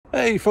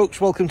Hey folks,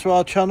 welcome to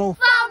our channel.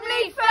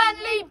 Family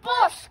friendly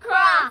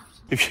bushcraft!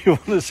 If you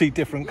want to see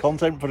different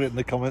content, put it in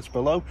the comments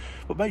below.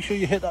 But make sure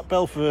you hit that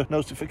bell for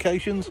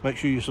notifications. Make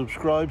sure you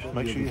subscribe.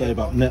 Make sure you say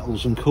about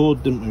nettles and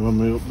cord, didn't we, when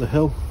we were up the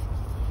hill?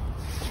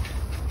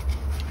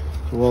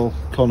 So while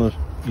Connor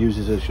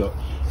uses his shot,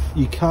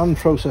 you can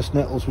process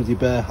nettles with your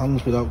bare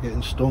hands without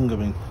getting stung. I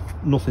mean,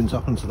 nothing's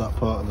happened to that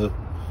part of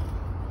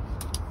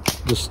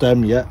the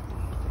stem yet.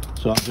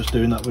 So I'm just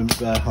doing that with my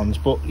bare hands.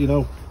 But you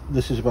know,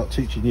 this is about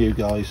teaching you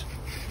guys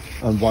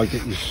and why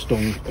get you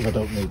stung if I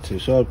don't need to.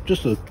 So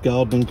just a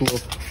gardening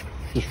glove,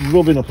 just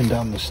rubbing up and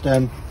down the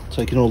stem,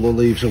 taking all the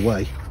leaves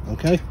away.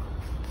 Okay,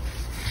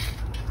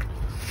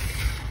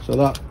 so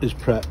that is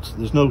prepped.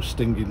 There's no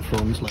stinging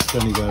thorns left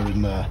anywhere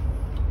in there.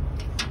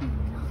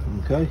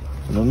 Okay,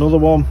 and another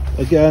one,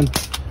 again,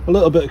 a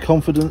little bit of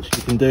confidence.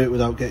 You can do it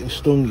without getting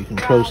stung. You can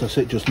process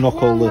it, just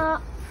knock all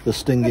the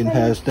stinging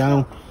hairs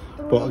down.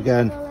 But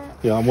again,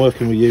 yeah, I'm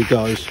working with you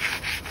guys,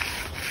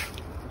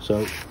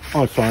 so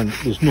I find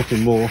there's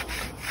nothing more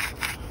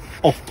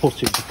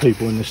off-putting to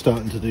people when they're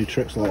starting to do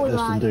tricks like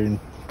this than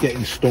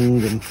getting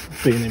stung and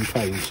being in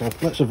pain. So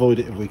let's avoid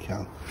it if we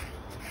can.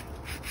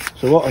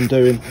 So what I'm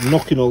doing, I'm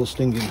knocking all the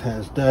stinging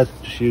hairs dead,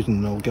 just using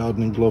an old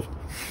gardening glove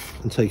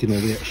and taking all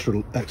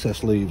the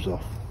excess leaves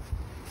off.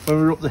 When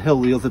we were up the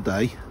hill the other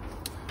day,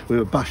 we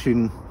were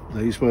bashing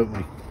these, weren't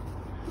we,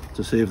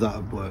 to see if that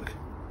would work.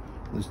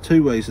 There's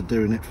two ways of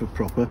doing it for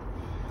proper.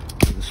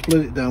 Either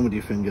split it down with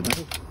your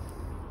fingernail,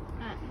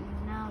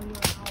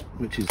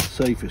 which is the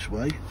safest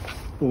way,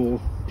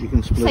 or you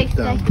can split it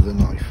down with a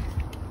knife.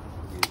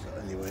 Use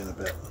that anyway in a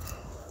bit.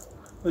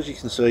 As you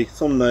can see,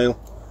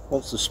 thumbnail,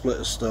 once the split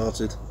has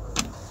started,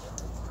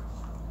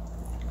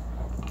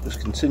 just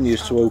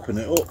continues to open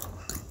it up.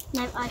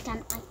 No, I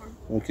can.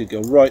 We could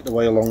go right the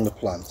way along the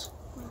plant.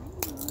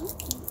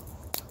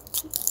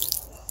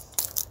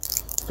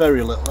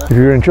 Very little left. If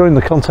you're enjoying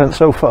the content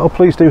so far,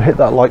 please do hit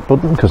that like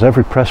button, because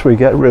every press we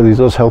get really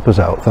does help us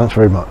out. Thanks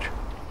very much.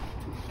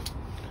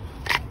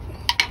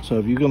 So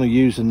if you're going to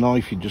use a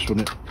knife, you just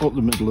run it up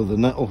the middle of the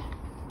nettle.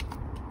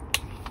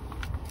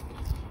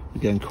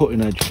 Again,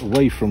 cutting edge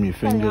away from your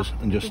fingers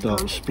and just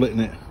start splitting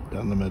it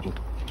down the middle.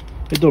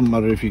 It doesn't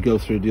matter if you go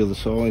through the other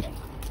side,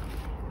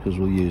 because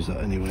we'll use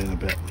that anyway in a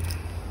bit.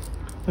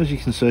 As you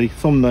can see,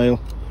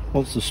 thumbnail,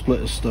 once the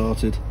split has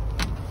started,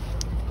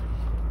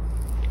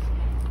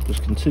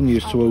 just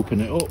continues to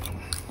open it up.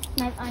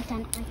 No, I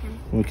can.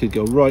 We could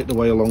go right the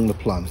way along the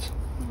plant.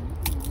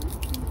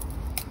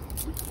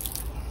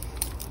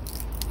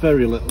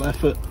 Very little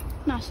effort,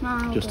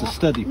 just a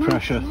steady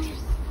pressure.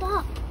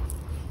 Stop.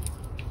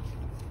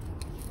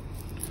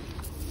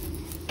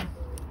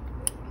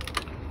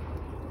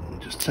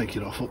 Just take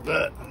it off up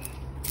there.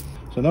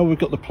 So now we've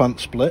got the plant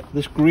split.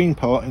 This green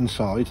part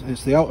inside,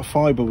 it's the outer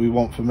fibre we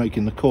want for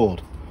making the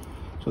cord.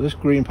 So this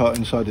green part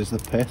inside is the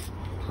pith,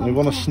 and we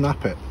want to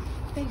snap it.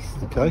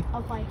 Okay,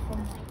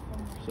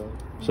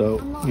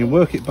 so you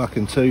work it back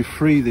in two,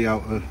 free the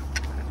outer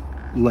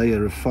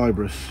layer of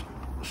fibrous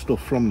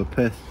stuff from the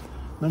pith.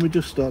 Then we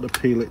just start to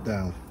peel it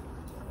down,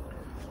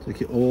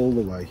 take it all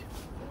the way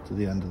to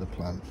the end of the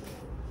plant.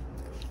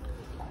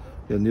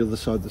 And the other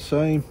side the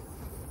same.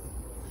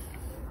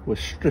 We're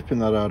stripping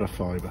that outer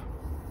fibre.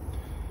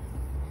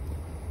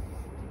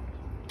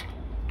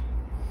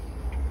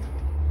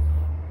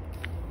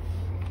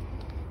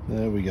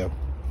 There we go.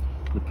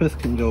 The pith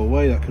can go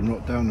away, that can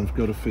rot down and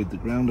go to feed the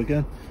ground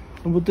again.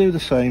 And we'll do the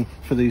same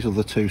for these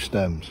other two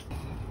stems.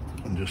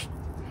 And just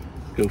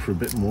go for a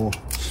bit more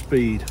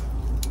speed.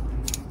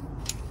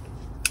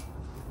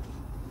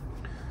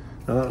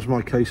 Now that was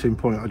my case in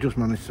point. I just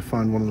managed to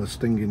find one of the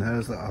stinging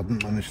hairs that I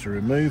hadn't managed to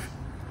remove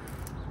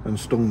and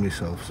stung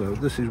myself. So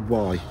this is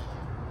why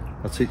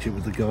I teach it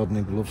with the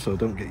gardening glove, so I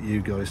don't get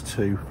you guys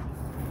too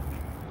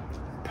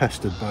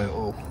pestered by it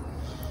all.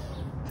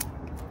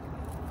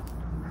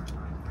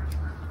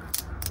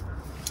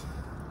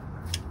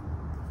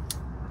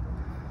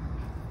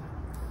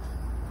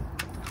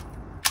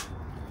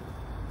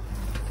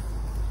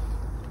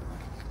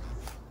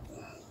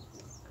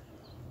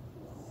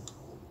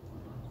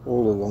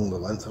 All along the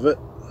length of it.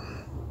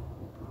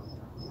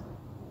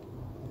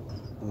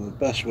 And the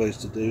best ways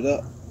to do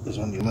that is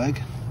on your leg.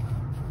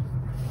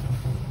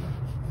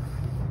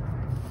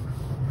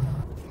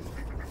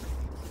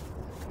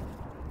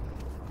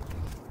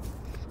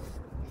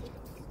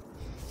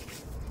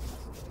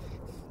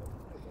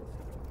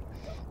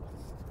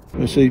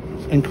 You see,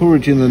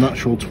 encouraging the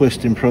natural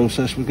twisting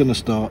process, we're going to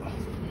start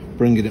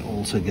bringing it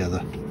all together.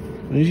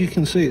 And as you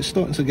can see, it's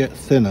starting to get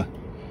thinner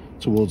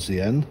towards the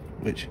end,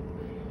 which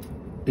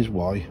is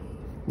why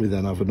we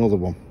then have another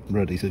one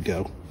ready to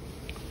go.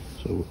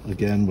 So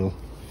again, we'll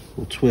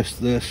twist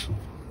this,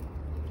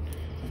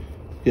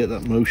 get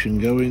that motion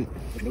going.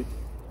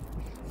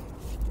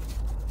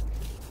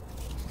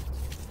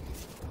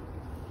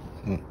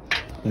 Now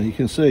you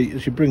can see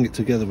as you bring it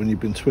together, when you've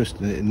been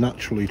twisting it, it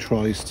naturally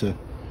tries to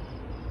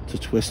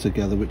twist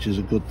together, which is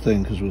a good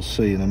thing, because we'll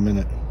see in a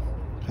minute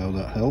how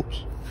that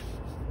helps.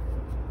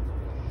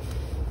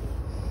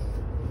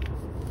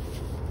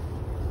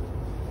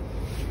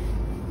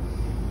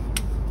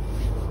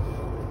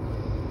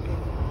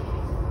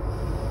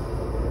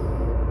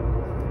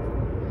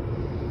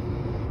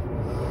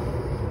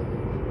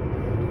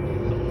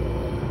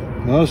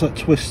 Now as that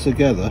twists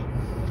together,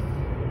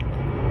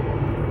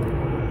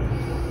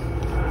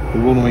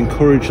 we want to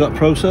encourage that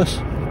process,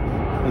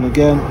 and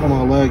again on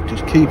our leg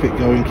just keep it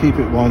going, keep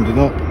it winding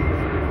up,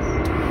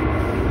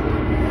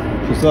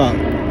 because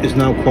that is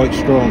now quite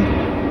strong.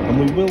 And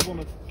we will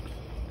want to,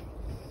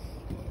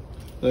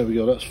 there we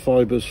go, that's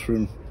fibres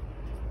from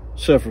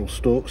several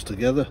stalks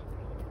together.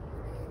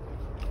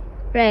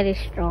 Really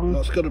strong.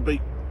 That's got to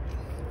be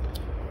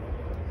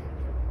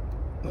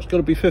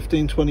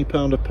 15-20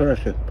 pound of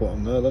pressure put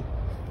on there then.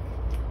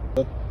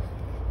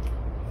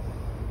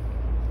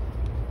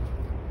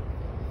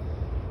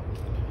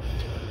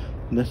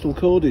 Nettle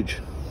cordage.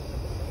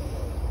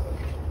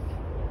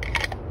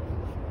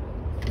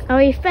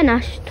 Are you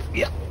finished?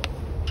 Yeah.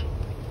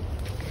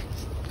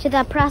 Should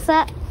I press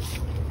it?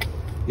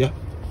 Yeah.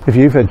 If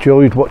you've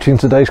enjoyed watching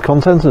today's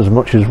content as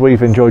much as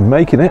we've enjoyed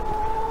making it,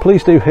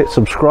 please do hit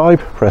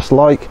subscribe, press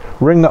like,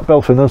 ring that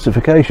bell for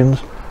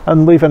notifications,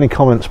 and leave any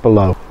comments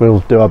below. We'll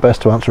do our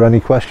best to answer any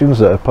questions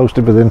that are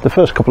posted within the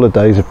first couple of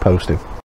days of posting.